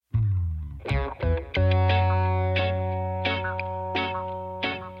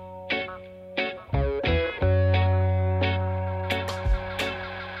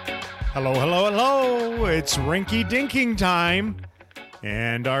rinky-dinking time.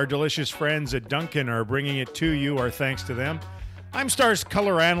 And our delicious friends at Dunkin' are bringing it to you. Our thanks to them. I'm Stars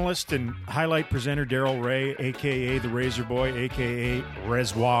color analyst and highlight presenter Daryl Ray, a.k.a. the Razor Boy, a.k.a.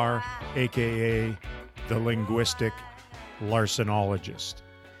 Reservoir, a.k.a. the linguistic larsonologist.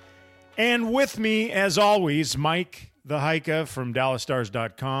 And with me, as always, Mike the Heika from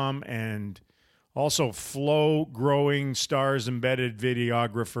DallasStars.com and also Flow Growing Stars Embedded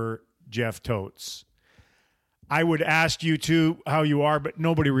videographer Jeff Totes. I would ask you two how you are, but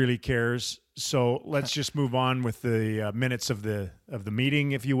nobody really cares. So let's just move on with the minutes of the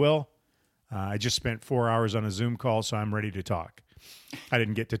meeting, if you will. I just spent 4 hours on a Zoom call, so I'm ready to talk. I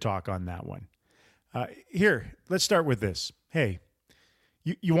didn't get to talk on that one. Here, let's start with this. Hey,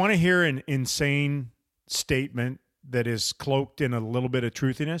 you want to hear an insane statement that is cloaked in a little bit of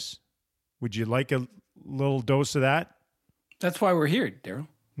truthiness? Would you like a little dose of that? That's why we're here, Daryl.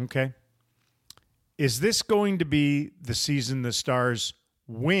 Okay. Is this going to be the season the Stars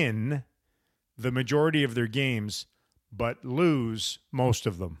win the majority of their games, but lose most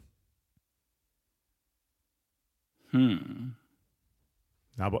of them?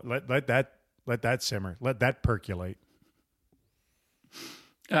 Now, but let that simmer. Let that percolate.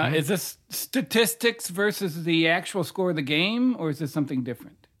 Is this statistics versus the actual score of the game, or is this something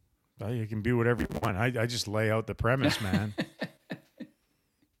different? Well, you can be whatever you want. I just lay out the premise, man.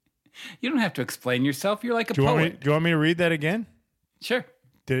 You don't have to explain yourself. You're like a Do poet. you want me to read that again? Sure.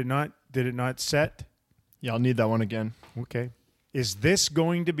 Did it not set? Yeah, I'll need that one again. Okay. Is this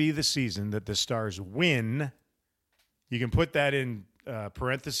going to be the season that the Stars win? You can put that in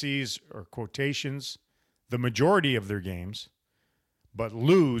parentheses or quotations, the majority of their games, but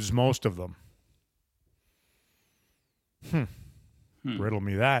lose most of them. Riddle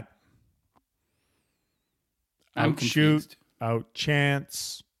me that. I'm confused. Out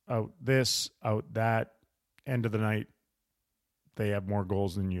chance, out this, out that. End of the night, they have more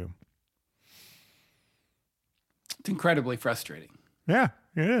goals than you. It's incredibly frustrating. Yeah,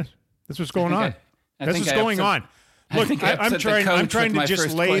 it is. That's what's going on. That's what's going on. Look, I'm trying to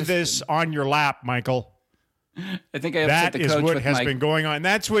just lay this on your lap, Michael. I think I upset the coach. That is what with has my... been going on.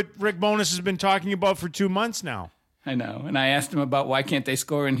 That's what Rick Bowness has been talking about for 2 months now. I know. And I asked him about why can't they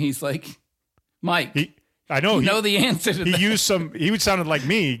score, and he's like, Mike, I know. You know the answer to that. He sounded like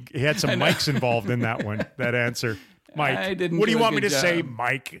me. He had some mics involved in that one, that answer. Mike, I didn't what do you do a want me to good say, job.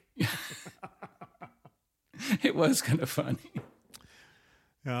 Mike? It was kind of funny.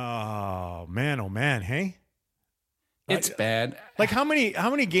 Oh man, hey? It's bad. Like how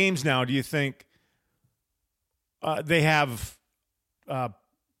many games now do you think they have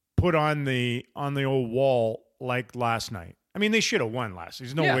put on the old wall like last night? I mean, they should have won last.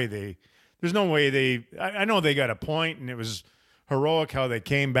 There's no way they. I know they got a point, and it was heroic how they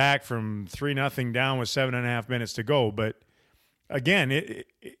came back from 3-0 down with 7.5 minutes to go. But again,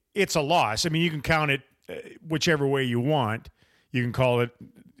 it's a loss. I mean, you can count it whichever way you want. You can call it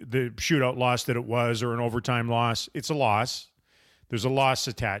the shootout loss that it was, or an overtime loss. It's a loss. There's a loss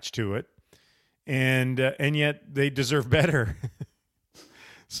attached to it, and yet they deserve better.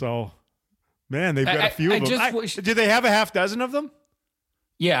 So, man, they've got a few of them. Do they have a half dozen of them?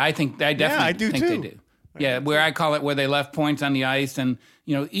 Yeah, I definitely think they do. Yeah, where I call it where they left points on the ice, and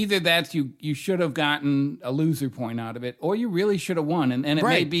either that's you should have gotten a loser point out of it, or you really should have won, and it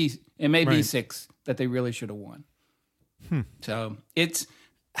may be 6 that they really should have won. So it's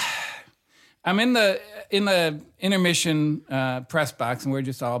I'm in the intermission press box, and we're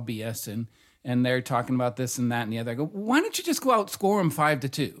just all BSing, and they're talking about this and that and the other. I go, why don't you just go out and score them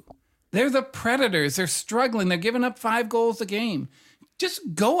 5-2? They're the Predators. They're struggling. They're giving up 5 goals a game.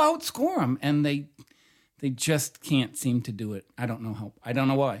 Just go outscore them, and they just can't seem to do it. I don't know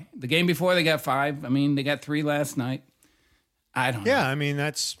why. The game before they got 5. I mean, they got 3 last night. I don't know. Yeah, I mean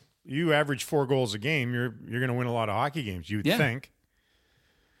you average 4 goals a game. You're going to win a lot of hockey games. You'd think.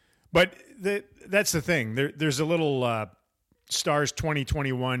 But that's the thing. There's a little Stars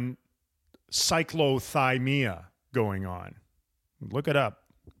 2021 cyclothymia going on. Look it up.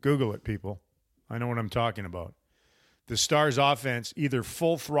 Google it, people. I know what I'm talking about. The Stars offense either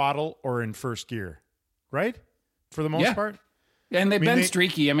full throttle or in first gear, right? For the most part. Yeah, and they've been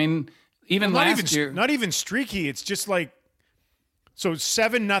streaky. I mean, even last year. Not even streaky. It's just like, so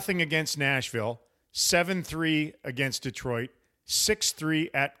 7-0 against Nashville, 7-3 against Detroit, 6-3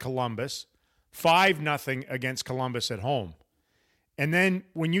 at Columbus, 5-0 against Columbus at home. And then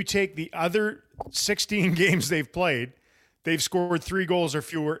when you take the other 16 games they've played, they've scored 3 goals or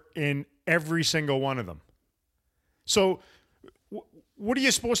fewer in every single one of them. So what are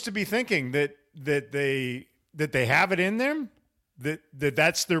you supposed to be thinking? That they have it in them?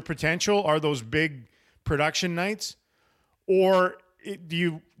 That's their potential? Are those big production nights, or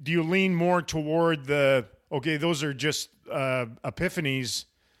do you lean more toward those are just epiphanies,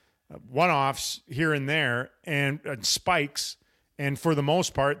 one-offs here and there, and spikes, and for the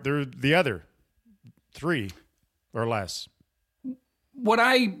most part, they're the other 3 or less. What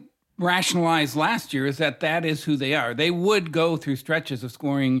I rationalized last year is that is who they are. They would go through stretches of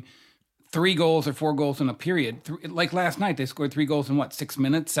scoring 3 goals or 4 goals in a period. Like last night, they scored 3 goals in 6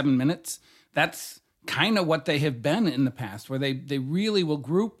 minutes, 7 minutes. That's kind of what they have been in the past, where they really will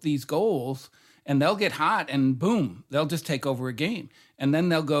group these goals and they'll get hot and boom, they'll just take over a game. And then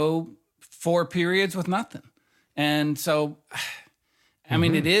they'll go 4 periods with nothing. And so, I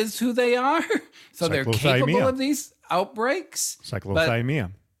mean, it is who they are. So they're capable of these outbreaks.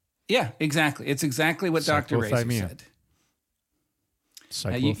 Cyclothymia. Yeah, exactly. It's exactly what Dr. Razor said.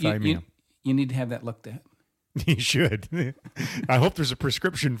 Cyclothymia. You need to have that looked at. You should. I hope there's a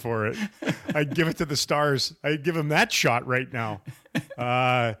prescription for it. I'd give it to the Stars. I'd give them that shot right now.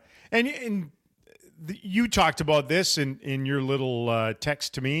 You talked about this in your little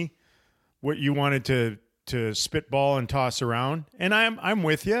text to me, what you wanted to spitball and toss around, and I'm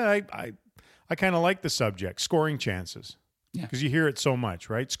with you. I kind of like the subject, scoring chances, because you hear it so much,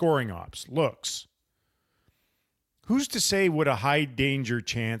 right? Scoring ops, looks. Who's to say what a high danger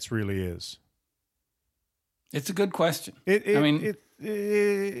chance really is? It's a good question.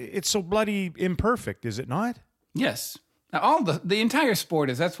 It's so bloody imperfect, is it not? Yes. Now, the entire sport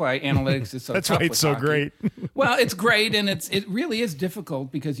is. That's why analytics is so. That's tough why it's so hockey. great. Well, it's great, and it really is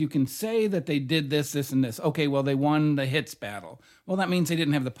difficult because you can say that they did this, and this. Okay, well, they won the hits battle. Well, that means they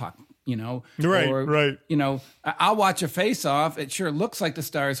didn't have the puck. Right. I'll watch a face-off. It sure looks like the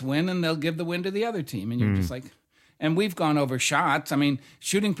Stars win, and they'll give the win to the other team, and you're just like. And we've gone over shots. I mean,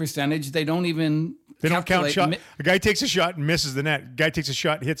 shooting percentage. They don't even. They don't count shot. A guy takes a shot and misses the net. A guy takes a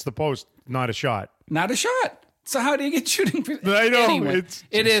shot, hits the post. Not a shot. Not a shot. So how do you get shooting percentage? I know. Anyway,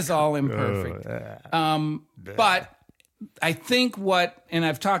 it is all imperfect. But I think and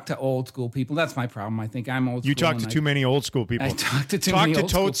I've talked to old school people. That's my problem. I think I'm old school. You talk to too many old school people. I talk to too many old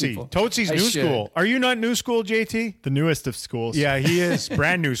school people. Totesi's new school. Are you not new school, JT? The newest of schools. Yeah, he is.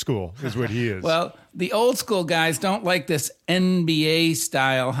 Brand new school is what he is. Well, the old school guys don't like this NBA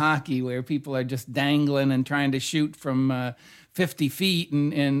style hockey where people are just dangling and trying to shoot from 50 feet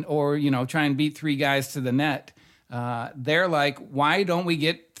or try and beat 3 guys to the net. They're like, why don't we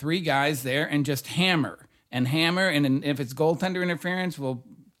get 3 guys there and just hammer? And if it's goaltender interference, we'll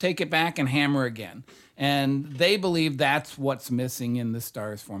take it back and hammer again. And they believe that's what's missing in the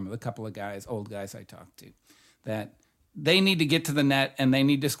Stars formula. A couple of old guys I talked to, that they need to get to the net and they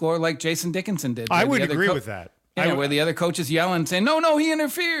need to score like Jason Dickinson did. I would agree with that. Where the other coaches yell and say, no, he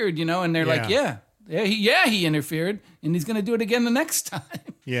interfered, and they're like, he interfered, and he's going to do it again the next time.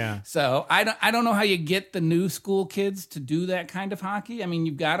 Yeah. So I don't know how you get the new school kids to do that kind of hockey. I mean,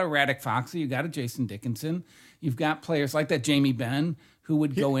 you've got a Radek Foxy, you've got a Jason Dickinson, you've got players like that Jamie Benn who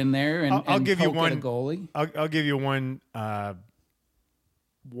would go in there and I'll give you one a goalie. I'll give you one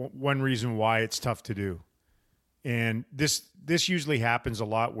reason why it's tough to do, and this usually happens a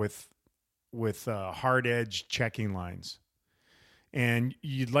lot with hard edge checking lines. And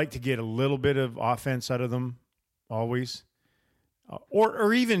you'd like to get a little bit of offense out of them, always,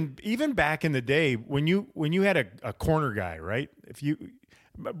 or even back in the day when you had a corner guy, right?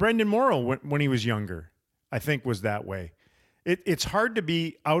 Brendan Morrow when he was younger, I think was that way. It's hard to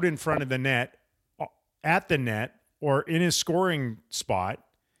be out in front of the net, at the net, or in his scoring spot,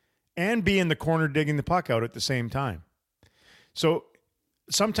 and be in the corner digging the puck out at the same time. So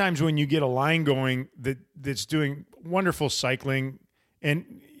sometimes when you get a line going that's doing wonderful cycling,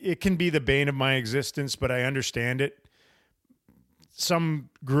 and it can be the bane of my existence, but I understand it. Some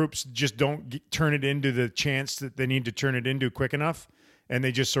groups just don't turn it into the chance that they need to turn it into quick enough, and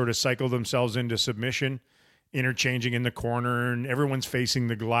they just sort of cycle themselves into submission, interchanging in the corner, and everyone's facing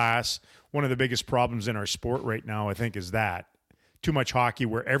the glass. One of the biggest problems in our sport right now, I think, is that too much hockey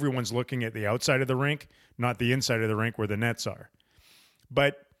where everyone's looking at the outside of the rink, not the inside of the rink where the nets are.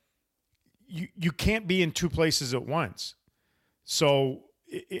 But you can't be in 2 places at once. So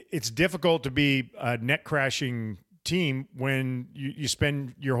it's difficult to be a net crashing team when you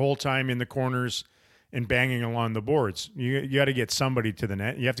spend your whole time in the corners and banging along the boards. You got to get somebody to the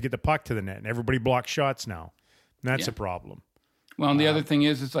net. You have to get the puck to the net, and everybody blocks shots now. And that's a problem. Well, and the other thing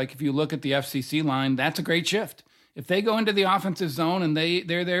is, it's like if you look at the FCC line, that's a great shift. If they go into the offensive zone and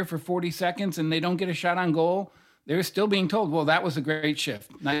they're there for 40 seconds and they don't get a shot on goal, they're still being told, well, that was a great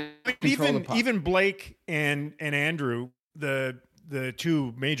shift. Even Blake and Andrew, the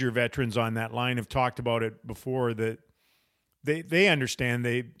 2 major veterans on that line, have talked about it before, that they understand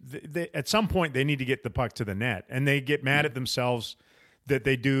they at some point they need to get the puck to the net, and they get mad at themselves that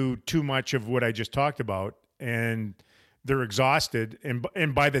they do too much of what I just talked about, and they're exhausted.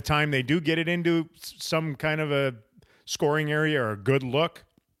 And by the time they do get it into some kind of a scoring area or a good look,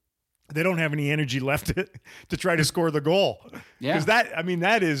 they don't have any energy left to try to score the goal. Yeah, because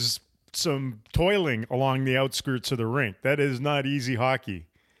that is some toiling along the outskirts of the rink. That is not easy hockey.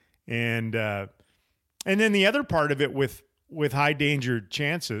 And then the other part of it with high danger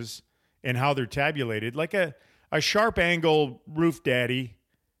chances and how they're tabulated, like a sharp angle roof daddy,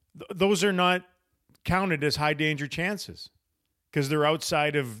 those are not counted as high danger chances because they're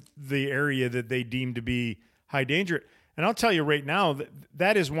outside of the area that they deem to be high danger. And I'll tell you right now,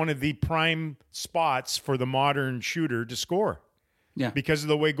 that is one of the prime spots for the modern shooter to score. Yeah. Because of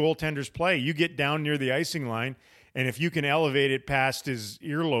the way goaltenders play. You get down near the icing line, and if you can elevate it past his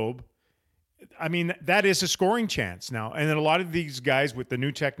earlobe, I mean, that is a scoring chance now. And then a lot of these guys with the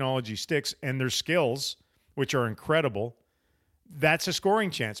new technology sticks and their skills, which are incredible, that's a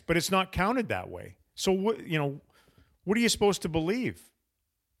scoring chance. But it's not counted that way. So, what are you supposed to believe?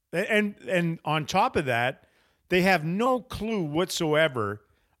 And on top of that, they have no clue whatsoever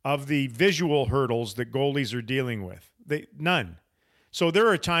of the visual hurdles that goalies are dealing with. None. So there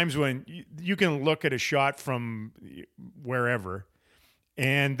are times when you can look at a shot from wherever,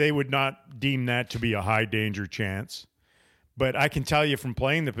 and they would not deem that to be a high danger chance. But I can tell you from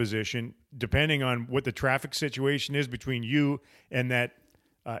playing the position, depending on what the traffic situation is between you and that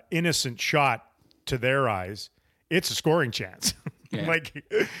innocent shot to their eyes, it's a scoring chance. Yeah. Like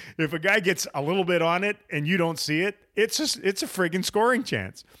if a guy gets a little bit on it and you don't see it, it's a friggin' scoring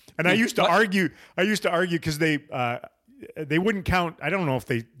chance. And I used to argue because they wouldn't count. I don't know if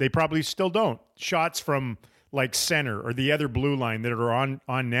they probably still don't shots from like center or the other blue line that are on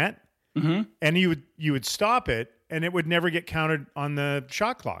net. Mm-hmm. And you would stop it and it would never get counted on the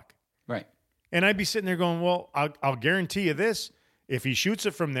shot clock. Right. And I'd be sitting there going, well, I'll guarantee you this. If he shoots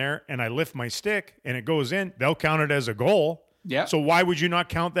it from there and I lift my stick and it goes in, they'll count it as a goal. Yeah. So why would you not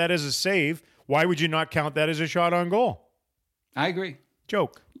count that as a save? Why would you not count that as a shot on goal? I agree.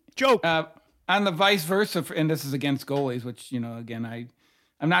 Joke. On the vice versa, and this is against goalies, which, again,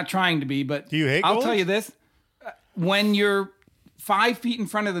 I'm not trying to be, but do you hate I'll goalies? tell you this. When you're 5 feet in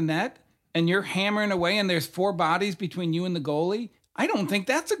front of the net and you're hammering away and there's 4 bodies between you and the goalie, I don't think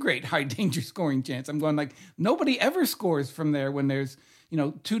that's a great high danger scoring chance. I'm going like nobody ever scores from there when there's,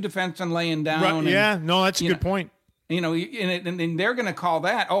 2 defensemen laying down. Right, and, yeah, no, that's a good point. And they're going to call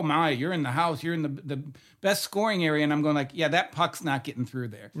that, oh my, you're in the house, you're in the best scoring area. And I'm going like, yeah, that puck's not getting through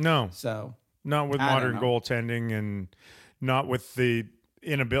there. No. So. Not with modern goaltending and not with the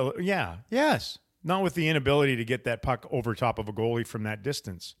inability. Yeah, yes. Not with the inability to get that puck over top of a goalie from that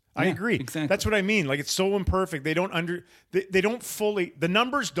distance. I agree. Exactly. That's what I mean. Like it's so imperfect. They don't fully, the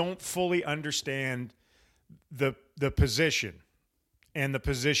numbers don't fully understand the position and the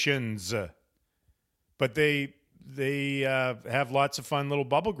positions, but they have lots of fun little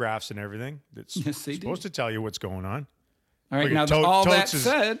bubble graphs and everything. That's supposed to tell you what's going on. All right, now all that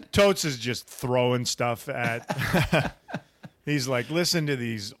said, Totes is just throwing stuff at. He's like, listen to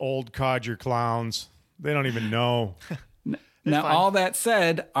these old codger clowns. They don't even know. Now, all that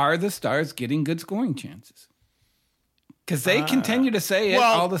said, are the Stars getting good scoring chances? Because they continue to say it.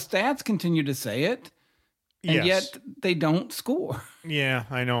 All the stats continue to say it, and yet they don't score. Yeah,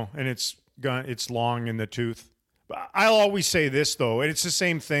 I know, and it's long in the tooth. I'll always say this though, and it's the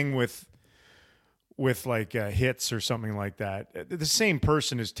same thing with like hits or something like that. The same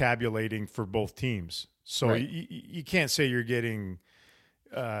person is tabulating for both teams. So right. you can't say you're getting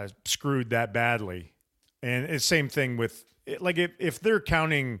screwed that badly. And it's same thing with, like, if they're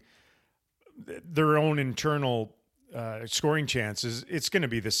counting their own internal scoring chances, it's going to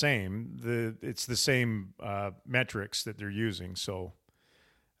be the same. It's the same metrics that they're using. So,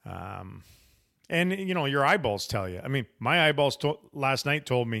 and, your eyeballs tell you. I mean, my eyeballs last night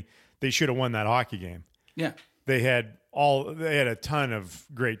told me they should have won that hockey game. Yeah. They had a ton of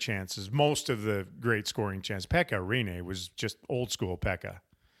great chances. Most of the great scoring chances. Pekka Rinne was just old school Pekka.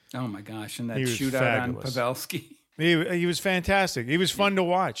 Oh my gosh! And that shootout on Pavelski. He was fantastic. He was fun to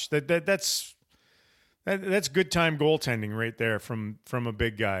watch. That's good time goaltending right there from a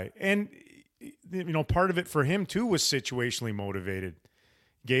big guy. And part of it for him too was situationally motivated.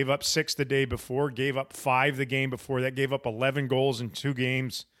 Gave up 6 the day before. Gave up 5 the game before that. Gave up 11 goals in 2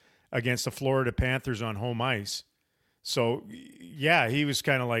 games against the Florida Panthers on home ice. So, yeah, he was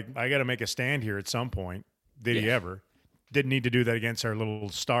kind of like, I got to make a stand here at some point. Did he ever? Didn't need to do that against our little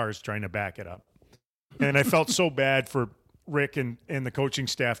Stars trying to back it up. And I felt so bad for Rick and the coaching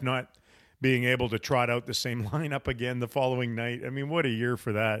staff not being able to trot out the same lineup again the following night. I mean, what a year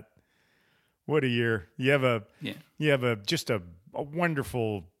for that. What a year. You have a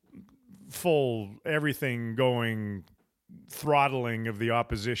wonderful, full, everything going, throttling of the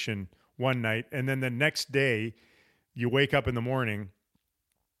opposition one night. And then the next day you wake up in the morning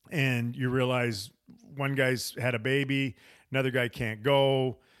and you realize one guy's had a baby, another guy can't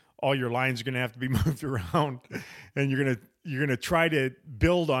go. All your lines are going to have to be moved around, and you're going to try to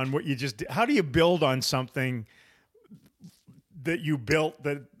build on what you just did. How do you build on something that you built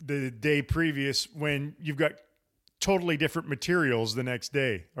the day previous when you've got totally different materials the next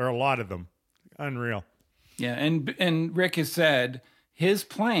day, or a lot of them? Unreal. Yeah, and Rick has said his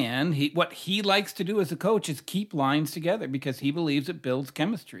plan, what he likes to do as a coach is keep lines together because he believes it builds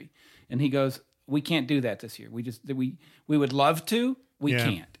chemistry. And he goes, we can't do that this year. We would love to, we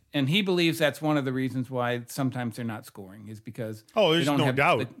can't. And he believes that's one of the reasons why sometimes they're not scoring is because there's no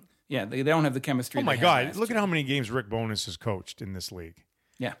doubt. They don't have the chemistry. Oh my God! Look at how many games Rick Bowness has coached in this league.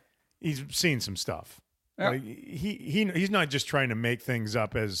 Yeah, he's seen some stuff. Yep. Like he's not just trying to make things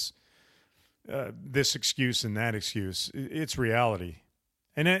up as this excuse and that excuse. It's reality.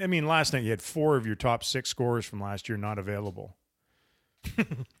 And I mean, last night you had 4 of your top 6 scorers from last year not available,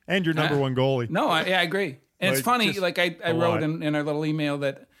 and your number one goalie. No, I agree. And it's funny. Like I wrote in our little email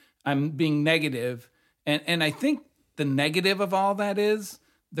that I'm being negative, and I think the negative of all that is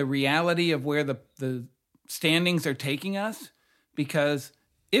the reality of where the standings are taking us. Because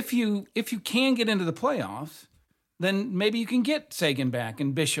if you can get into the playoffs, then maybe you can get Sagan back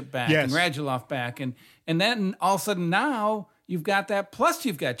and Bishop back and Radulov back, and then all of a sudden now you've got that. Plus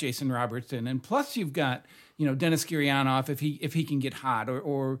you've got Jason Robertson, and plus you've got Denis Gurianov if he can get hot,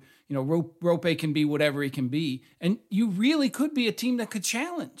 or Rope can be whatever he can be, and you really could be a team that could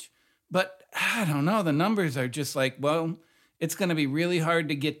challenge. But I don't know. The numbers are just like, well, it's going to be really hard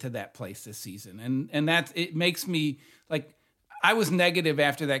to get to that place this season, and it makes me like. I was negative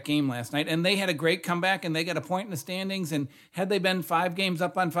after that game last night, and they had a great comeback, and they got a point in the standings. And had they been 5 games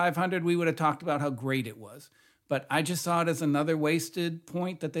up on 500, we would have talked about how great it was. But I just saw it as another wasted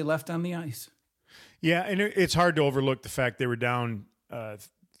point that they left on the ice. Yeah, and it's hard to overlook the fact they were down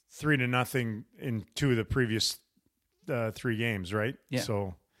 3-0 in 2 of the previous 3 games, right? Yeah.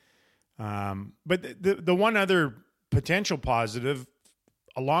 So, but the one other potential positive,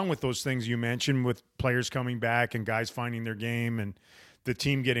 along with those things you mentioned, with players coming back and guys finding their game and the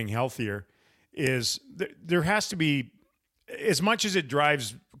team getting healthier, is there has to be, as much as it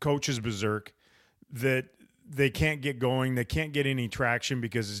drives coaches berserk, that they can't get going, they can't get any traction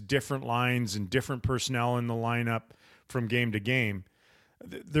because it's different lines and different personnel in the lineup from game to game.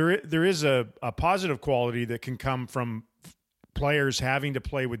 There is a positive quality that can come from players having to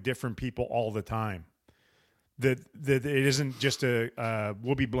play with different people all the time. That it isn't just a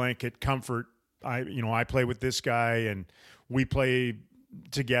whoopee blanket comfort. I play with this guy and we play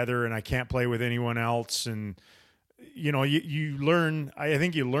together and I can't play with anyone else. And you learn. I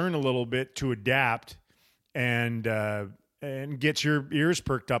think you learn a little bit to adapt and get your ears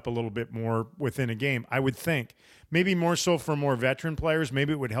perked up a little bit more within a game. I would think maybe more so for more veteran players.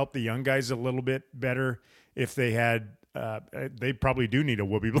 Maybe it would help the young guys a little bit better if they had. They probably do need a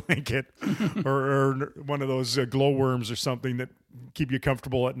whoopee blanket or one of those glowworms or something that keep you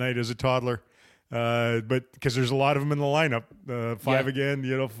comfortable at night as a toddler. But because there's a lot of them in the lineup, 5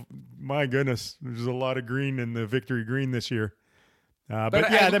 again, my goodness, there's a lot of green in the victory green this year. But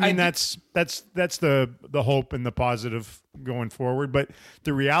that's the hope and the positive going forward. But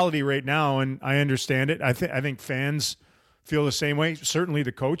the reality right now, and I understand it. I think fans feel the same way. Certainly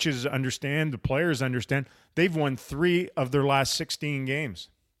the coaches understand, the players understand. They've won 3 of their last 16 games.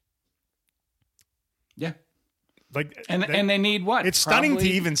 Yeah. And they need what? It's stunning to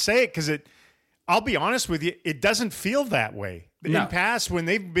even say it because I'll be honest with you, it doesn't feel that way. No. In past, when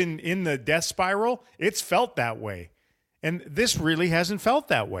they've been in the death spiral, it's felt that way. And this really hasn't felt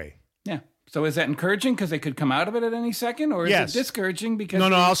that way. Yeah. So is that encouraging because they could come out of it at any second? Or is it discouraging because...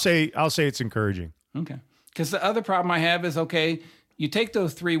 No, I'll say it's encouraging. Okay. Because the other problem I have is, you take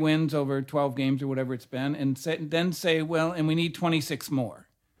those 3 wins over 12 games or whatever it's been and then say, well, and we need 26 more.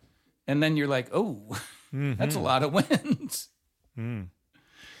 And then you're like, that's a lot of wins. Mm.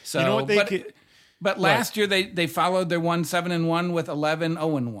 So, but last year they followed their 7-1 with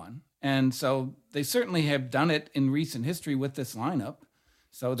 11-0-1. And so they certainly have done it in recent history with this lineup.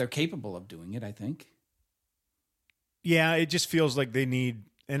 So they're capable of doing it, I think. Yeah, it just feels like they need,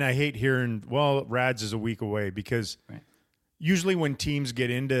 and I hate hearing, Rads is a week away because usually when teams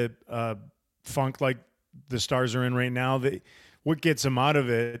get into funk like the Stars are in right now, what gets them out of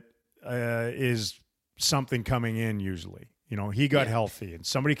it is something coming in usually. He got healthy, and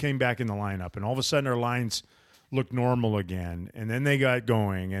somebody came back in the lineup, and all of a sudden our lines looked normal again, and then they got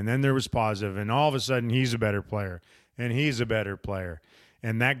going, and then there was positive, and all of a sudden he's a better player, and he's a better player.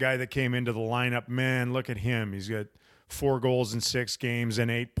 And that guy that came into the lineup, man, look at him. He's got 4 goals in 6 games and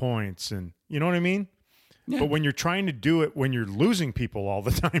 8 points, and you know what I mean? Yeah. But when you're trying to do it when you're losing people all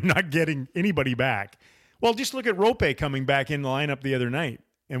the time, not getting anybody back, well, just look at Rope coming back in the lineup the other night,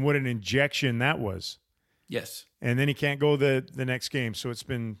 and what an injection that was. Yes. And then he can't go the next game. So it's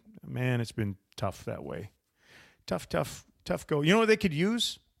been tough that way. Tough go. You know what they could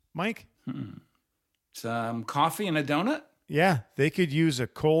use, Mike? Some coffee and a donut? Yeah, they could use a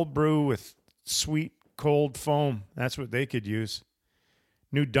cold brew with sweet cold foam. That's what they could use.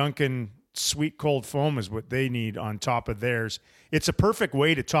 New Dunkin' sweet cold foam is what they need on top of theirs. It's a perfect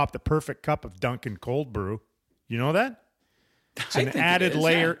way to top the perfect cup of Dunkin' cold brew. You know that? It's an added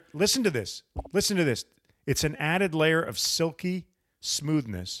layer. Yeah. Listen to this. It's an added layer of silky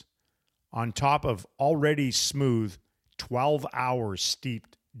smoothness on top of already smooth 12 hours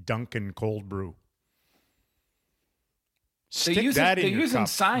steeped Dunkin' cold brew. They're using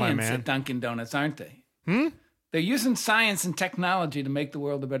science at Dunkin' Donuts, aren't they? They're using science and technology to make the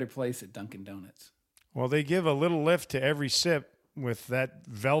world a better place at Dunkin' Donuts. Well, they give a little lift to every sip with that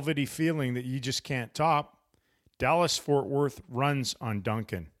velvety feeling that you just can't top. Dallas-Fort Worth runs on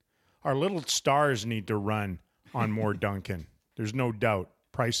Dunkin'. Our little stars need to run on more Dunkin'. There's no doubt.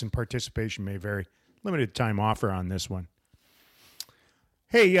 Price and participation may vary. Limited time offer on this one.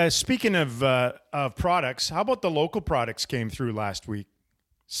 Hey, speaking of products, how about the local products came through last week?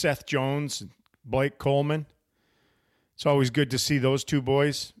 Seth Jones, Blake Coleman. It's always good to see those two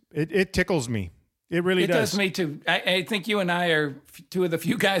boys. It tickles me. It really does. It does me too. I think you and I are two of the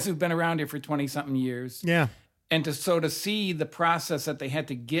few guys who've been around here for 20-something years. Yeah. And to see the process that they had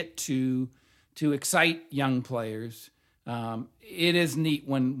to get to excite young players, it is neat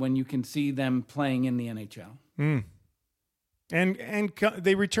when you can see them playing in the NHL. Mm. And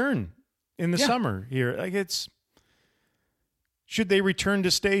they return in the summer here. Should they return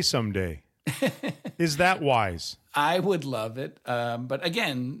to stay someday? Is that wise? I would love it. But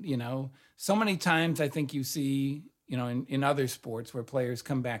again, so many times I think you see, in other sports where players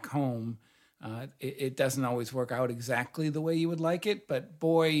come back home, it doesn't always work out exactly the way you would like it. But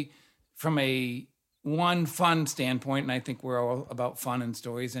boy, from a fun standpoint, and I think we're all about fun and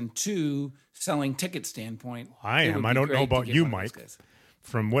stories, and 2, selling ticket standpoint. I am. I don't know about you, Mike.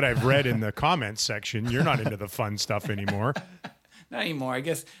 From what I've read in the comments section, you're not into the fun stuff anymore. Not anymore. I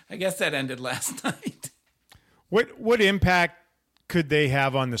guess that ended last night. What impact could they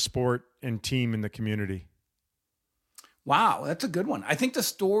have on the sport and team in the community? Wow, that's a good one. I think the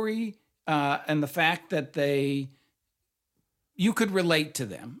story and the fact that you could relate to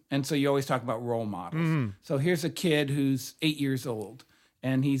them. And so you always talk about role models. Mm. So here's a kid who's 8 years old,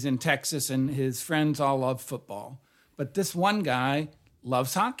 and he's in Texas, and his friends all love football. But this one guy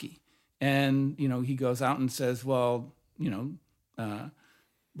loves hockey. And, he goes out and says, well,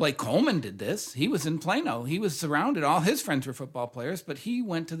 Blake Coleman did this. He was in Plano. He was surrounded. All his friends were football players, but he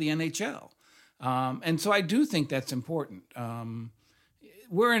went to the NHL. And so I do think that's important.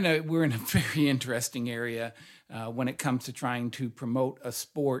 We're in a very interesting area when it comes to trying to promote a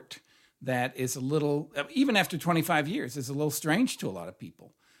sport that is a little, even after 25 years, is a little strange to a lot of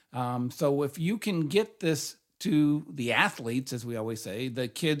people. So if you can get this to the athletes, as we always say, the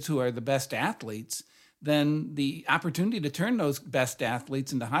kids who are the best athletes, then the opportunity to turn those best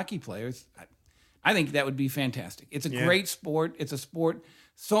athletes into hockey players, I think that would be fantastic. It's a great sport. It's a sport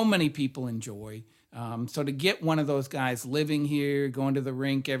so many people enjoy. So to get one of those guys living here, going to the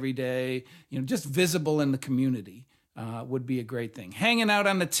rink every day, just visible in the community would be a great thing. Hanging out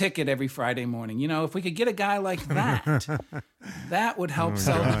on the ticket every Friday morning. If we could get a guy like that, that would help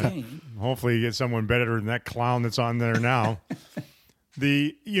sell the game. Hopefully you get someone better than that clown that's on there now.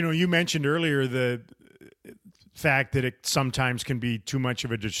 You mentioned earlier the fact that it sometimes can be too much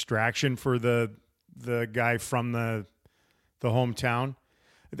of a distraction for the guy from the hometown.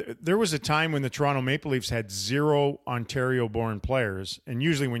 There was a time when the Toronto Maple Leafs had 0 Ontario-born players, and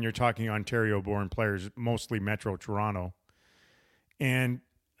usually when you're talking Ontario-born players, mostly Metro Toronto. And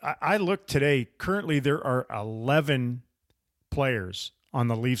I looked today, currently there are 11 players on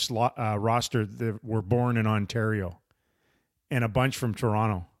the Leafs roster that were born in Ontario, and a bunch from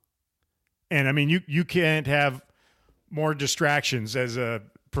Toronto. And, I mean, you can't have more distractions as a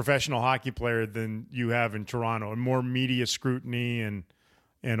professional hockey player than you have in Toronto, and more media scrutiny and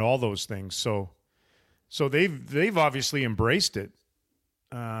all those things. So they've obviously embraced it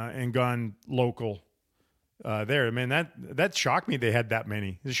and gone local there. I mean, that shocked me they had that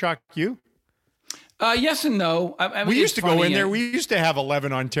many. Does it shock you? Yes and no. I mean, we used to go in there. We used to have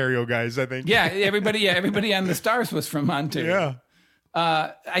 11 Ontario guys, I think. Yeah, everybody on the Stars was from Ontario.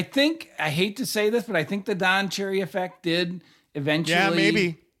 Yeah. I think, I hate to say this, but I think the Don Cherry effect did eventually,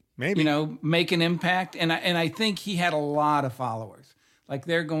 maybe, make an impact. And I think he had a lot of followers. Like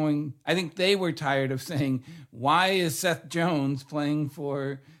I think they were tired of saying, why is Seth Jones playing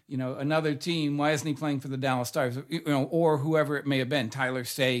for, another team? Why isn't he playing for the Dallas Stars? Or whoever it may have been, Tyler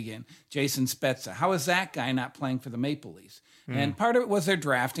Seguin, Jason Spezza. How is that guy not playing for the Maple Leafs? And part of it was their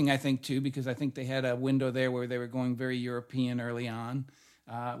drafting, I think, too, because I think they had a window there where they were going very European early on,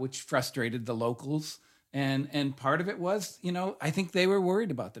 which frustrated the locals. And part of it was, I think they were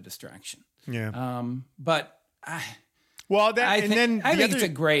worried about the distraction. Yeah. I think it's a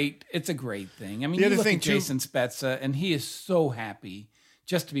great thing. I mean, you look at Jason Spezza, and he is so happy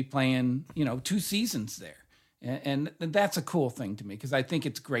just to be playing, 2 seasons there, and that's a cool thing to me because I think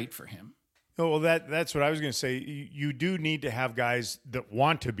it's great for him. Oh, well, that's what I was going to say. You do need to have guys that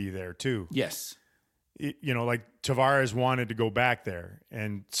want to be there too. Yes. Like Tavares wanted to go back there,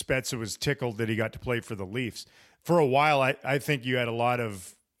 and Spezza was tickled that he got to play for the Leafs. For a while, I think you had a lot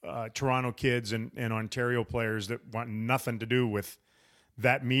of Toronto kids and Ontario players that want nothing to do with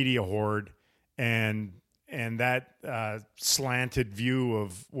that media horde and that slanted view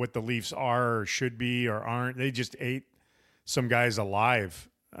of what the Leafs are or should be or aren't. They just ate some guys alive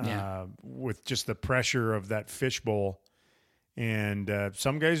with just the pressure of that fishbowl. And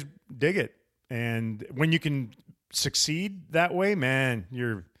some guys dig it. And when you can succeed that way, man,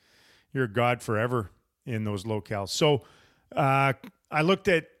 you're a god forever in those locales. So I looked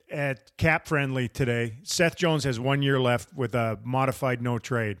at Cap Friendly today. Seth Jones has 1 year left with a modified no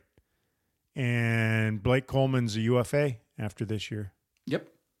trade. And Blake Coleman's a UFA after this year. Yep.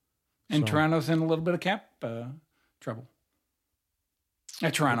 And Toronto's in a little bit of cap trouble.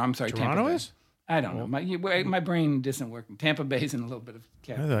 Toronto, I'm sorry. Toronto is? I don't know. My brain isn't working. Tampa Bay's in a little bit of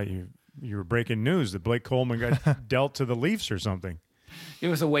cap. I thought you were breaking news that Blake Coleman got dealt to the Leafs or something. It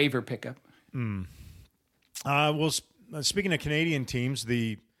was a waiver pickup. Well, speaking of Canadian teams,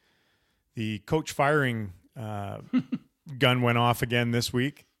 the coach firing gun went off again this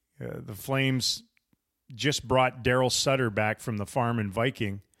week. The Flames just brought Daryl Sutter back from the farm in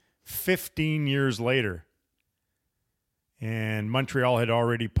Viking 15 years later. And Montreal had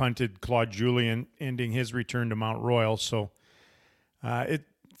already punted Claude Julien, ending his return to Mount Royal. So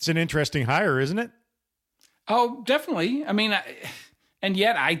it's an interesting hire, isn't it? Oh, definitely. I mean,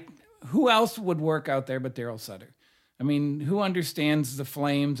 who else would work out there but Daryl Sutter? I mean, who understands the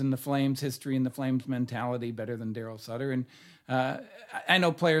Flames and the Flames history and the Flames mentality better than Daryl Sutter? And I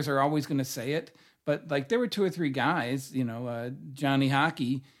know players are always going to say it, but like there were 2 or 3 guys, Johnny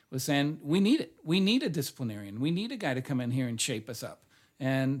Hockey was saying, we need it. We need a disciplinarian. We need a guy to come in here and shape us up.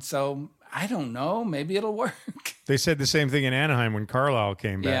 And so I don't know, maybe it'll work. They said the same thing in Anaheim when Carlisle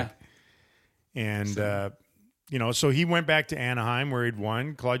came back. Yeah. And, so he went back to Anaheim where he'd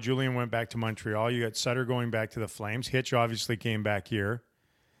won. Claude Julien went back to Montreal. You got Sutter going back to the Flames. Hitch obviously came back here.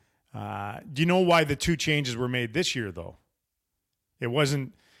 Do you know why the 2 changes were made this year, though? It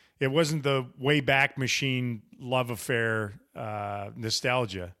wasn't the way back machine love affair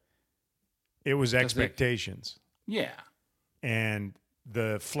nostalgia. It was expectations. Yeah. And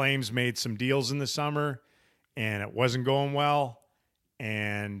the Flames made some deals in the summer, and it wasn't going well.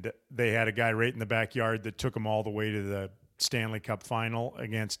 And they had a guy right in the backyard that took them all the way to the Stanley Cup final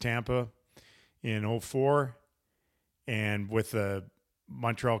against Tampa in 2004. And with the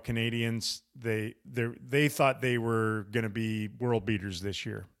Montreal Canadiens, they thought they were going to be world beaters this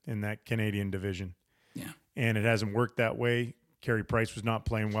year in that Canadian division. Yeah. And it hasn't worked that way. Carey Price was not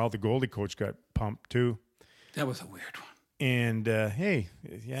playing well. The goalie coach got pumped too. That was a weird one. And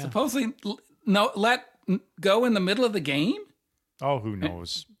supposedly let go in the middle of the game. Oh, who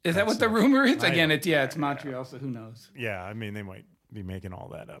knows? Is that what the rumor is? Again, it's Montreal, so who knows? Yeah, I mean, they might be making all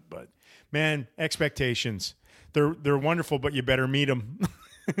that up. But, man, expectations. They're wonderful, but you better meet them.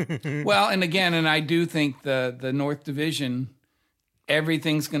 Well, and again, I do think the North Division,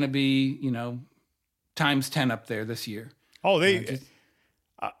 everything's going to be, times 10 up there this year. Oh,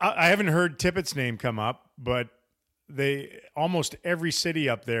 I haven't heard Tippett's name come up, but almost every city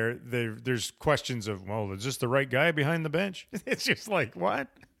up there's questions of, well, is this the right guy behind the bench? It's just like, what?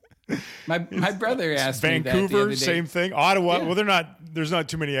 My brother asked Vancouver, me that the other day. Same thing. Ottawa, well, there's not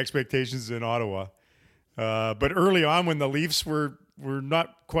too many expectations in Ottawa. But early on when the Leafs were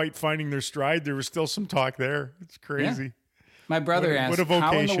not quite finding their stride, there was still some talk there. It's crazy. Yeah. My brother asked,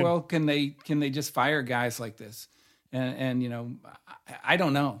 how in the world can they just fire guys like this? And I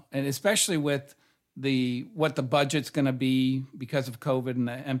don't know. And especially with what the budget's going to be because of COVID and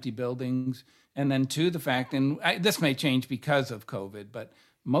the empty buildings. And then the fact, and this may change because of COVID, but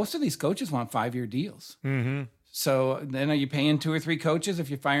most of these coaches want 5-year deals. Mm-hmm. So then are you paying 2 or 3 coaches if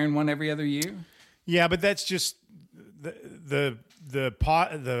you're firing one every other year? Yeah, but that's just the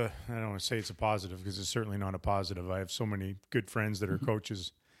I don't want to say it's a positive because it's certainly not a positive. I have so many good friends that are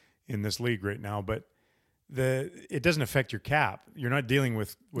coaches in this league right now, but it doesn't affect your cap. You're not dealing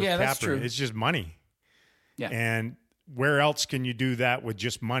with cap. That's true. It's just money. Yeah. And where else can you do that with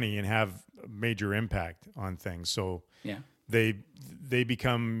just money and have a major impact on things? So yeah, they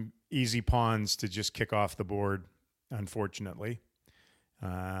become easy pawns to just kick off the board, unfortunately.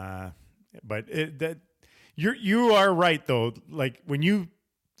 But you are right though. Like when you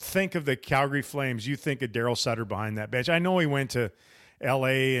think of the Calgary Flames, you think of Daryl Sutter behind that bench. I know he went to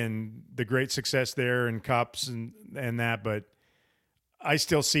LA and the great success there and cups and that, but I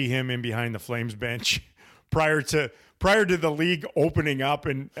still see him in behind the Flames bench prior to the league opening up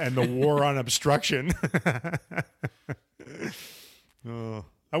and the war on obstruction.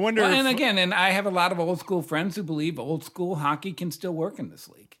 I wonder. Well, and I have a lot of old school friends who believe old school hockey can still work in this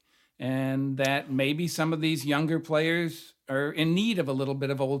league, and that maybe some of these younger players are in need of a little bit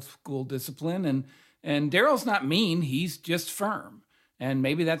of old school discipline. And Daryl's not mean; he's just firm, and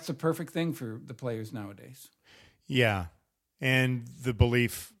maybe that's the perfect thing for the players nowadays. Yeah, and the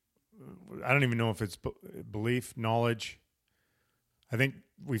belief. I don't even know if it's belief, knowledge. I think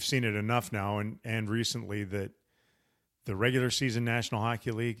we've seen it enough now, and recently that the regular season National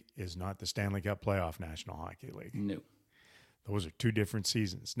Hockey League is not the Stanley Cup Playoff National Hockey League. No. Those are 2 different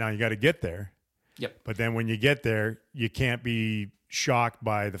seasons. Now you got to get there. Yep. But then when you get there, you can't be shocked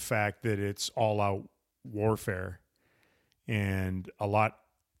by the fact that it's all out warfare and a lot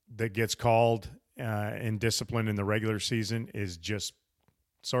that gets called in discipline in the regular season is just,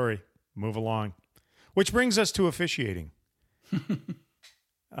 sorry, move along. Which brings us to officiating.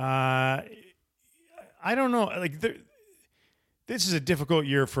 I don't know. Like this is a difficult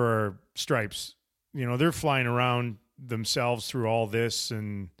year for our Stripes. You know, they're flying around themselves through all this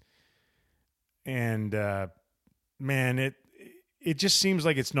and man, it just seems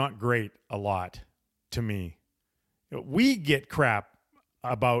like it's not great a lot to me. We get crap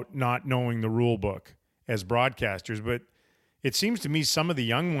about not knowing the rule book as broadcasters, but it seems to me some of the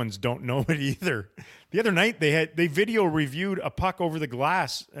young ones don't know it either. The other night they video reviewed a puck over the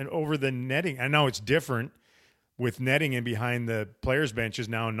glass and over the netting. I know it's different with netting and behind the players' benches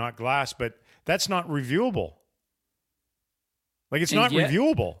now and not glass, but that's not reviewable. Like it's not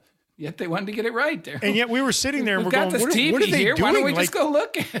reviewable. Yet they wanted to get it right there. And yet we were sitting there and we're going, what are they here. doing? Why don't we just go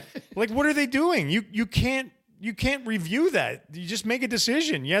look at it? Like, what are they doing? You can't review that. You just make a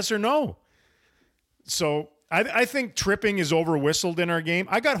decision, yes or no. So I think tripping is over whistled in our game.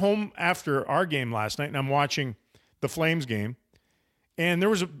 I got home after our game last night and I'm watching the Flames game, and there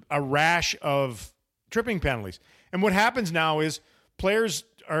was a rash of tripping penalties. And what happens now is players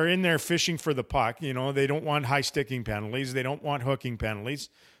are in there fishing for the puck. You know, they don't want high sticking penalties. They don't want hooking penalties,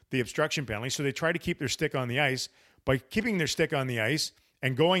 the obstruction penalties. So they try to keep their stick on the ice. By keeping their stick on the ice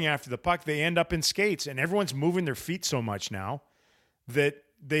and going after the puck, they end up in skates. And everyone's moving their feet so much now that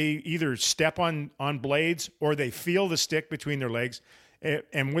they either step on blades or they feel the stick between their legs.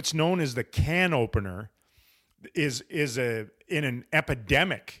 And what's known as the can opener is in an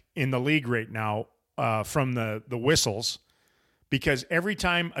epidemic in the league right now from the whistles, because every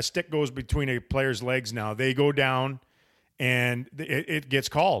time a stick goes between a player's legs now, they go down and it gets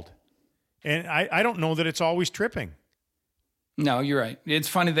called. And I don't know that it's always tripping. No, you're right. It's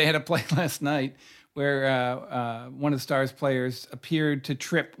funny. They had a play last night where one of the Stars players appeared to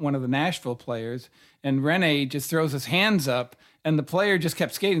trip one of the Nashville players, and Rene just throws his hands up, and the player just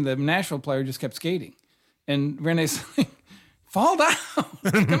kept skating. The Nashville player just kept skating. And Rene's like, fall down.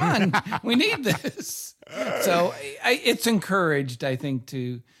 Come on. We need this. So it's encouraged, I think,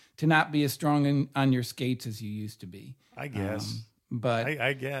 to not be as strong on your skates as you used to be. I guess. But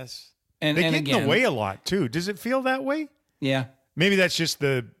I guess. And they get again, in the way a lot, too. Does it feel that way? Yeah. Maybe that's just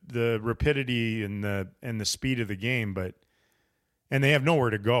the rapidity and the speed of the game, and they have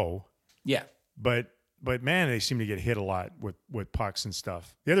nowhere to go. Yeah. But man, they seem to get hit a lot with pucks and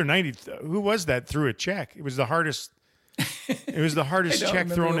stuff. The other night, who was that threw a check? It was the hardest. It was the hardest check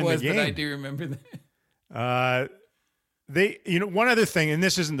thrown in the game. But I do remember that. One other thing, and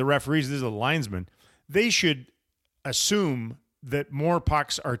this isn't the referees, this is the linesmen. They should assume that more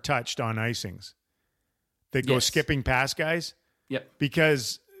pucks are touched on icings that go skipping past guys. Yep.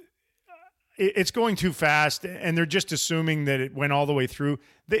 Because it's going too fast, and they're just assuming that it went all the way through.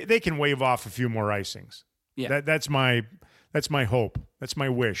 They can wave off a few more icings. Yeah. That's my hope. That's my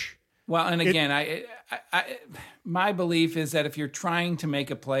wish. Well, and again, my belief is that if you're trying to make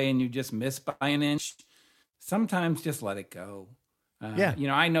a play and you just miss by an inch, sometimes just let it go.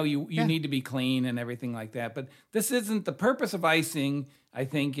 I know you need to be clean and everything like that, but this isn't the purpose of icing. I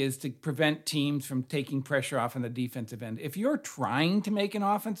think is to prevent teams from taking pressure off on the defensive end. If you're trying to make an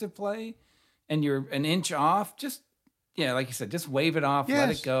offensive play and you're an inch off, just like you said, just wave it off, let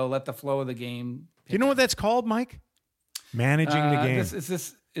it go, let the flow of the game. Do you know what that's called, Mike? Managing the game.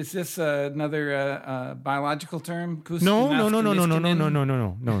 Is this another biological term? No.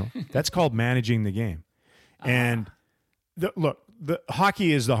 That's called managing the game. And the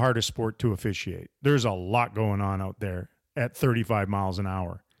hockey is the hardest sport to officiate. There's a lot going on out there at 35 miles an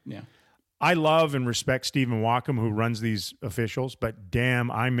hour. Yeah. I love and respect Stephen Wacom, who runs these officials, but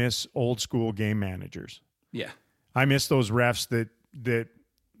damn, I miss old school game managers. Yeah. I miss those refs that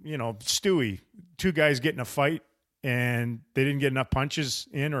Stewie, two guys get in a fight and they didn't get enough punches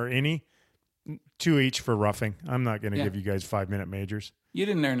in or any, 2 each for roughing. I'm not going to give you guys 5-minute majors. You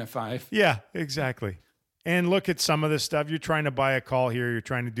didn't earn a 5. Yeah, exactly. And look at some of this stuff. You're trying to buy a call here. You're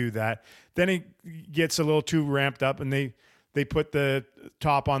trying to do that. Then it gets a little too ramped up and they put the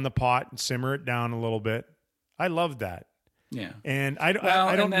top on the pot and simmer it down a little bit. I love that. Yeah. And I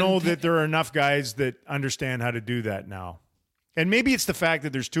don't know that there are enough guys that understand how to do that now. And maybe it's the fact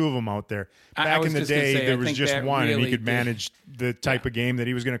that there's 2 of them out there. Back in the day, there was just one, and he could manage the type of game that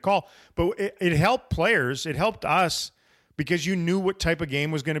he was going to call. But it helped players. It helped us because you knew what type of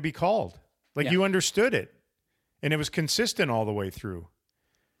game was going to be called. You understood it. And it was consistent all the way through.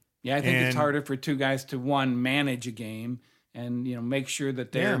 Yeah, I think it's harder for 2 guys to, one, manage a game and, make sure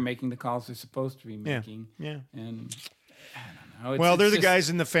that they're making the calls they're supposed to be making. Yeah. And I don't know. Well, they're the guys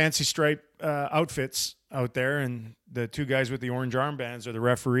in the fancy stripe outfits out there, and the 2 guys with the orange armbands are the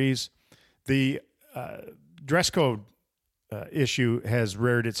referees. The dress code issue has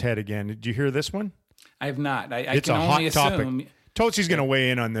reared its head again. Did you hear this one? I have not. It's a hot topic. Totsy's going to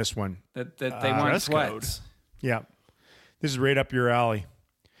weigh in on this one. That they want sweats. Yeah. This is right up your alley.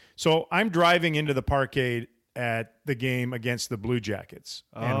 So I'm driving into the parkade at the game against the Blue Jackets,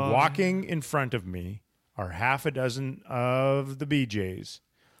 and walking in front of me are half a dozen of the BJs,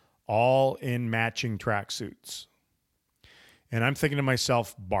 all in matching tracksuits. And I'm thinking to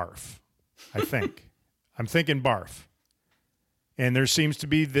myself, barf. I'm thinking barf. And there seems to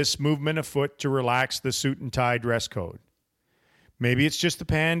be this movement afoot to relax the suit and tie dress code. Maybe it's just the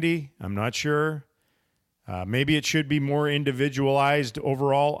pandy. I'm not sure. Maybe it should be more individualized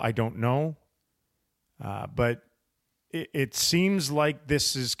overall. I don't know. But it seems like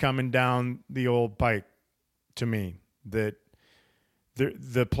this is coming down the old pike to me, that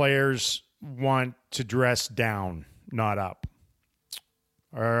the players want to dress down, not up.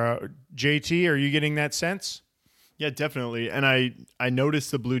 JT, are you getting that sense? Yeah, definitely. And I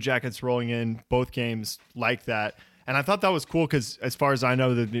noticed the Blue Jackets rolling in both games like that. And I thought that was cool because as far as I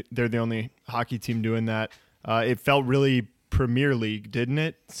know, they're the only hockey team doing that. It felt really Premier League, didn't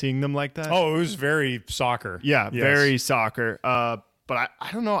it? Seeing them like that? Oh, it was very soccer. Yeah, yes. Very soccer. But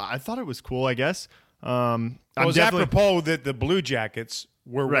I don't know. I thought it was cool, I guess. It was apropos that the Blue Jackets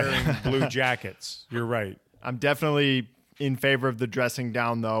were wearing blue jackets. You're right. I'm definitely in favor of the dressing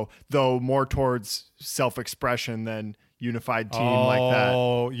down, though more towards self-expression than unified team like that.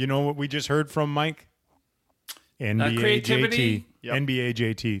 Oh, you know what we just heard from Mike? NBA creativity. JT. Yep. NBA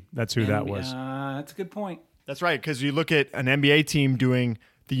JT. That's who that was. That's a good point. That's right, because you look at an NBA team doing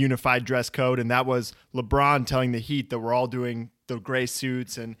the unified dress code, and that was LeBron telling the Heat that we're all doing the gray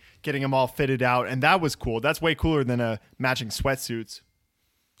suits and getting them all fitted out, and that was cool. That's way cooler than a matching sweatsuits.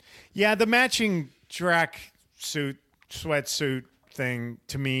 Yeah, the matching track suit, sweatsuit thing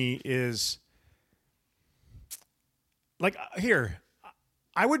to me is like, here,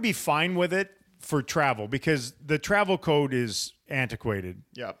 I would be fine with it for travel because the travel code is antiquated.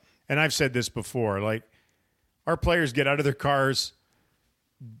 Yeah. And I've said this before, like, our players get out of their cars,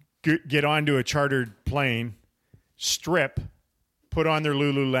 get onto a chartered plane, strip, put on their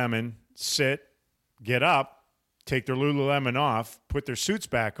Lululemon, sit, get up, take their Lululemon off, put their suits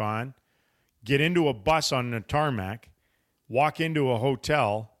back on, get into a bus on a tarmac, walk into a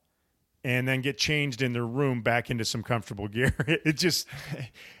hotel, and then get changed in their room back into some comfortable gear. It just,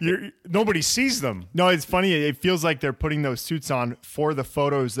 nobody sees them. No, it's funny. It feels like they're putting those suits on for the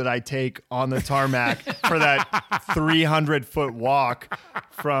photos that I take on the tarmac for that 300-foot walk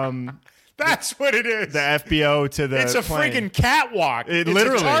from... That's what it is. The FBO to the It's a plane. freaking catwalk. It's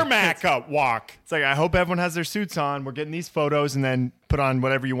literally a tarmac up walk. It's like, I hope everyone has their suits on. We're getting these photos and then put on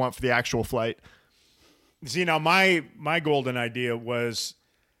whatever you want for the actual flight. See, now my golden idea was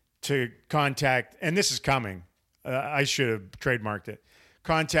to contact, and this is coming. I should have trademarked it.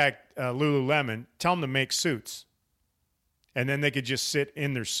 contact Lululemon, tell them to make suits. And then they could just sit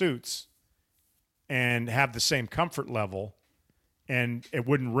in their suits and have the same comfort level, and it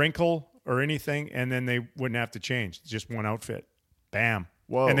wouldn't wrinkle or anything, and then they wouldn't have to change. Just one outfit. Bam.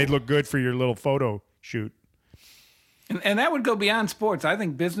 Whoa. And they'd look good for your little photo shoot. And that would go beyond sports. I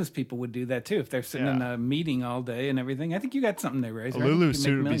think business people would do that too if they're sitting in a meeting all day and everything. I think you got something there, Ray. A Lulu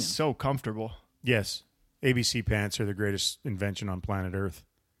suit would be so comfortable. Yes. ABC pants are the greatest invention on planet Earth.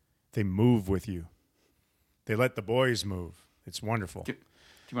 They move with you. They let the boys move. It's wonderful. Do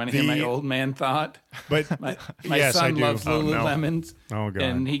you want to hear my old man thought? But my yes, son loves Lululemons. Oh, God.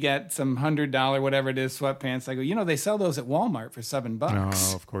 And he got some $100, whatever it is, sweatpants. I go, they sell those at Walmart for $7.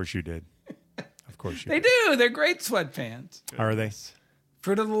 No, of course you did. Of course you They did. do. They're great sweatpants. Are they?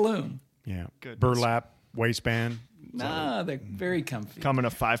 Fruit of the Loom. Yeah. Goodness. Burlap waistband. No, they're very comfy. Come in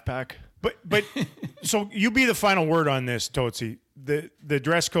a 5-pack. But so you be the final word on this, Tootsie. The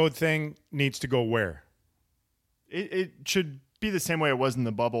dress code thing needs to go where? It should be the same way it was in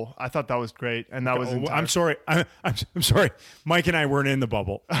the bubble. I thought that was great, and that was. I'm sorry. I'm sorry. Mike and I weren't in the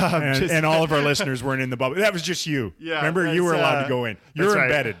bubble, and all of our listeners weren't in the bubble. That was just you. Yeah, remember you were allowed to go in. You're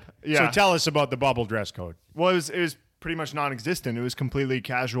embedded. Right. Yeah. So tell us about the bubble dress code. Well, it was pretty much non-existent. It was completely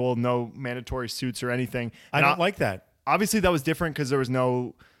casual, no mandatory suits or anything. I don't like that. Obviously, that was different because there was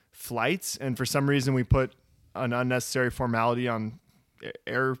no flights, and for some reason, we put an unnecessary formality on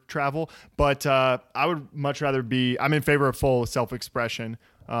air travel. But I would much rather I'm in favor of full self-expression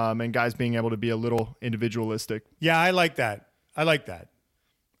and guys being able to be a little individualistic. Yeah, I like that.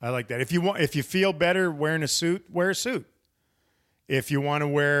 If you feel better wearing a suit, wear a suit. If you want to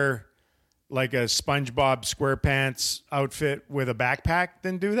wear like a SpongeBob SquarePants outfit with a backpack,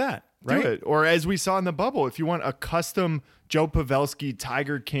 then do that. Right? Do it. Or as we saw in the bubble, if you want a custom Joe Pavelski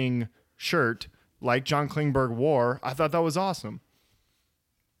Tiger King shirt like John Klingberg wore, I thought that was awesome.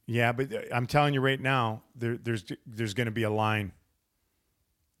 Yeah, but I'm telling you right now, there's going to be a line.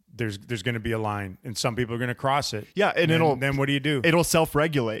 There's going to be a line, and some people are going to cross it. Yeah, and then what do you do? It'll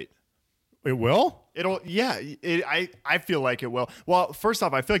self-regulate. It will? I feel like it will. Well, first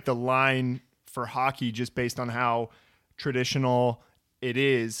off, I feel like the line for hockey, just based on how traditional it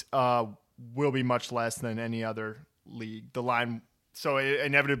is, will be much less than any other league. The line, so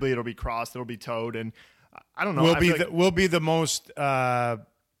inevitably it'll be crossed, it'll be towed, and I don't know. We'll be the most.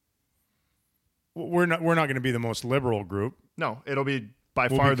 We're not going to be the most liberal group. No, it'll be by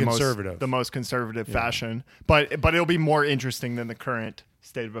far the most conservative fashion, but it'll be more interesting than the current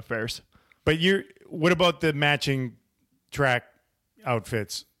state of affairs. But what about the matching track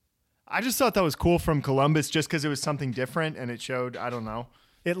outfits? I just thought that was cool from Columbus just because it was something different and it showed, I don't know.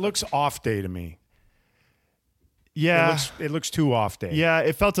 It looks off day to me. Yeah. It looks too off day. Yeah,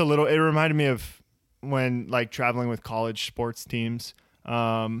 it reminded me of when like traveling with college sports teams.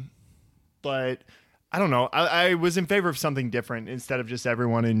 But I don't know. I was in favor of something different instead of just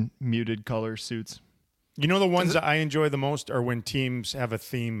everyone in muted color suits. You know, the ones that I enjoy the most are when teams have a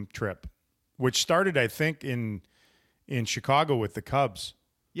theme trip, which started, I think, in Chicago with the Cubs.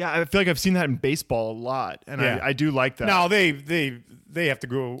 Yeah, I feel like I've seen that in baseball a lot, and yeah. I do like that. Now they have to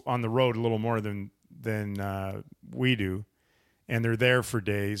go on the road a little more than we do, and they're there for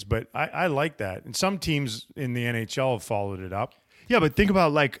days. But I like that, and some teams in the NHL have followed it up. Yeah, but think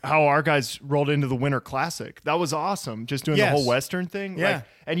about like how our guys rolled into the Winter Classic. That was awesome, just doing the whole Western thing. Yeah, like,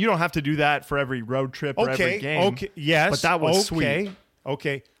 and you don't have to do that for every road trip or every game. Okay, yes, but that was sweet.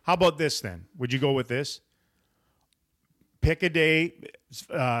 Okay, how about this then? Would you go with this? Pick a day.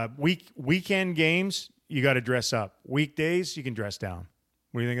 Weekend games, you got to dress up. Weekdays, you can dress down.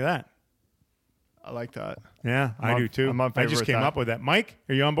 What do you think of that? I like that. Yeah, I do too. I just came up with that. Mike,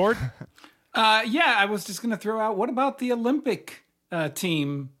 are you on board? Yeah, I was just going to throw out, what about the Olympic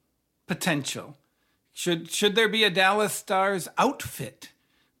team potential? Should there be a Dallas Stars outfit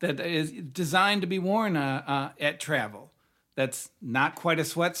that is designed to be worn at travel? That's not quite a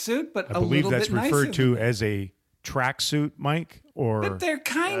sweatsuit, but a little bit nicer. I believe that's referred to as a tracksuit, Mike, but they're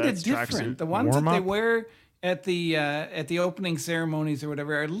kind of different. The ones that they wear at the opening ceremonies or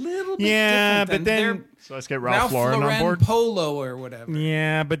whatever are a little bit different. But then so let's get Ralph Lauren on board. Polo or whatever.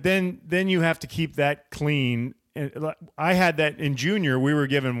 Yeah, but then you have to keep that clean. I had that in junior. We were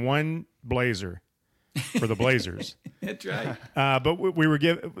given one blazer for the Blazers. That's right. But we were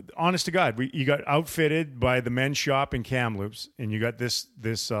given, honest to God, you got outfitted by the men's shop in Kamloops, and you got this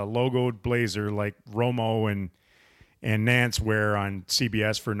logoed blazer like Romo and Nance wear on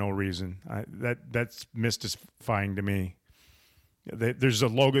CBS for no reason. That's mystifying to me. There's a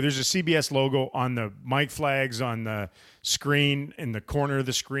logo. There's a CBS logo on the mic flags on the screen, in the corner of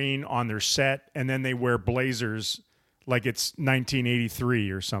the screen on their set, and then they wear blazers like it's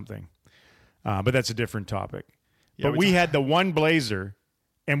 1983 or something. But that's a different topic. Yeah, but we had the one Blazer,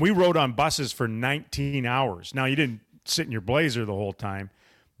 and we rode on buses for 19 hours. Now, you didn't sit in your Blazer the whole time,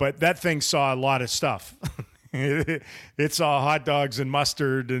 but that thing saw a lot of stuff. It saw hot dogs and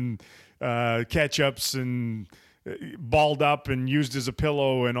mustard and ketchups and balled up and used as a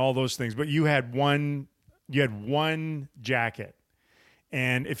pillow and all those things. But you had one jacket.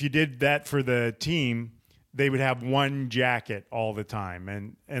 And if you did that for the team, they would have one jacket all the time.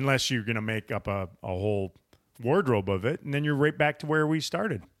 And unless you're going to make up a whole wardrobe of it, and then you're right back to where we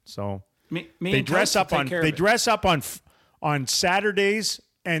started. So they dress up on Saturdays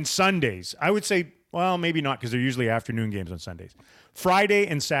and Sundays. I would say, well, maybe not, because they're usually afternoon games on Sundays. Friday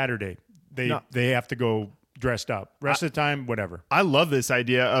and Saturday, they have to go dressed up. Rest of the time, whatever. I love this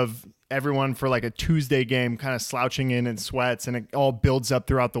idea of everyone for like a Tuesday game kind of slouching in sweats, and it all builds up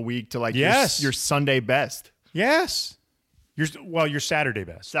throughout the week to like your Sunday best. Yes. Your Saturday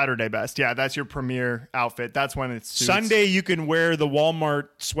best. Saturday best. Yeah, that's your premier outfit. That's when it's suits. Sunday, you can wear the Walmart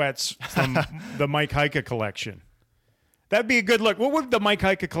sweats from the Mike Heika collection. That'd be a good look. What would the Mike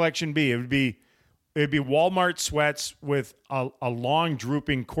Heika collection be? It'd be Walmart sweats with a long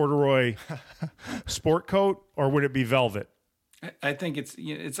drooping corduroy sport coat, or would it be velvet? I think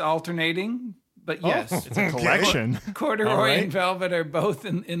it's alternating, but yes, it's a collection. Corduroy and velvet are both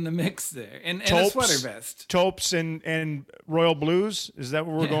in the mix there, and a sweater vest. Taupes and royal blues. Is that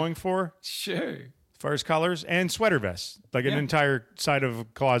what we're going for? Sure. As far as colors, and sweater vests, like an entire side of a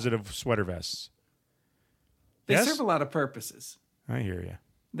closet of sweater vests. They serve a lot of purposes. I hear you.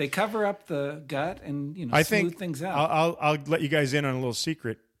 They cover up the gut and smooth things out. I'll let you guys in on a little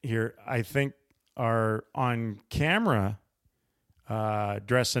secret here. I think our on camera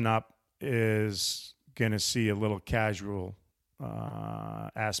dressing up is going to see a little casual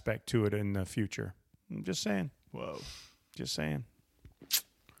aspect to it in the future. I'm just saying. Whoa. Just saying.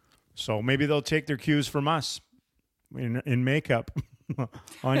 So maybe they'll take their cues from us in makeup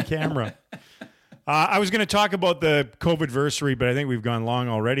on camera. I was going to talk about the COVID-versary, but I think we've gone long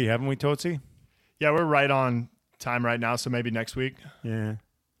already, haven't we, Tootsie? Yeah, we're right on time right now, so maybe next week. Yeah.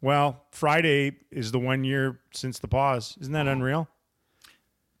 Well, Friday is the 1 year since the pause. Isn't that unreal?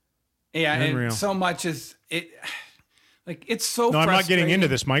 Yeah, and so much is it. Like it's so. No, I'm not getting into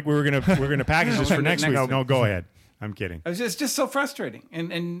this, Mike. We're gonna package this for next week. No, go ahead. I'm kidding. It's just so frustrating,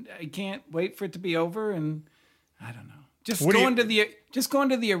 and I can't wait for it to be over. And I don't know. Just going to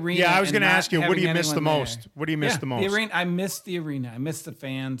the arena. Yeah, I was going to ask you, what do you miss the most? What do you miss the most? The arena. I miss the arena. I miss the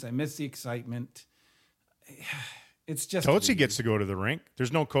fans. I miss the excitement. It's just Tootsie gets to go to the rink.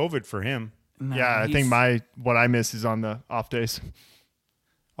 There's no COVID for him. No, yeah, I think what I miss is on the off days.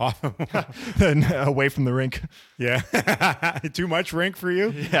 And away from the rink. Yeah. Too much rink for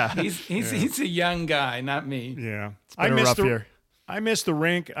you? Yeah. He's a young guy, not me. Yeah. I miss the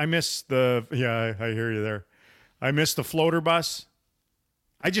rink. I miss I hear you there. I miss the floater bus.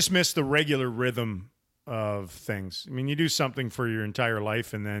 I just miss the regular rhythm of things. I mean, you do something for your entire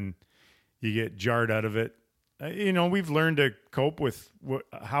life and then you get jarred out of it. We've learned to cope with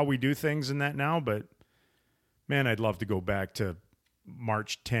how we do things in that now, but man, I'd love to go back to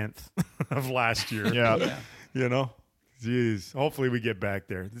March 10th of last year. Yeah. Jeez. Hopefully we get back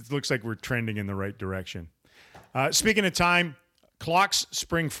there. It looks like we're trending in the right direction. Speaking of time, clocks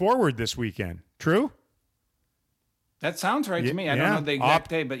spring forward this weekend. True? That sounds right to me. I don't know the exact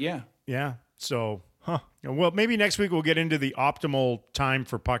day, but yeah. Yeah. So, well, maybe next week we'll get into the optimal time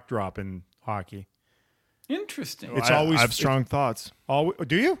for puck drop in hockey. Interesting. It's I have strong thoughts.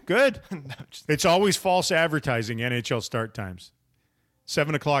 Do you? Good. It's always false advertising, NHL start times.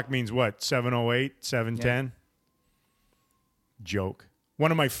 7 o'clock means what? 7:08, 7:10? Yeah. Joke. One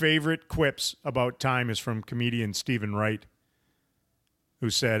of my favorite quips about time is from comedian Stephen Wright, who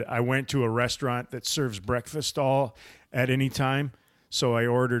said, I went to a restaurant that serves breakfast all at any time, so I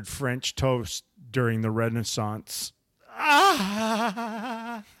ordered French toast during the Renaissance.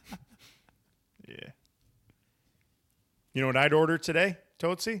 Yeah. You know what I'd order today,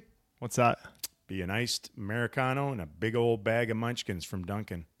 Tootsie? What's that? Be an iced Americano and a big old bag of Munchkins from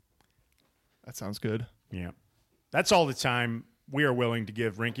Dunkin'. That sounds good. Yeah. That's all the time we are willing to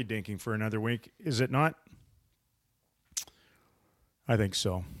give Rinky Dinking for another week, is it not? I think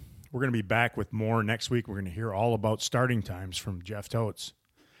so. We're going to be back with more next week. We're going to hear all about starting times from Jeff Totes.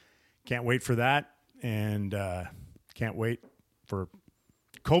 Can't wait for that, and can't wait for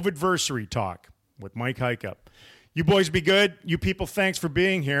COVID-versary talk with Mike Heika. You boys be good. You people, thanks for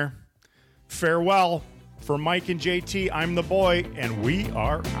being here. Farewell. For Mike and JT, I'm the boy, and we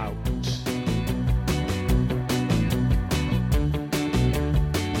are out.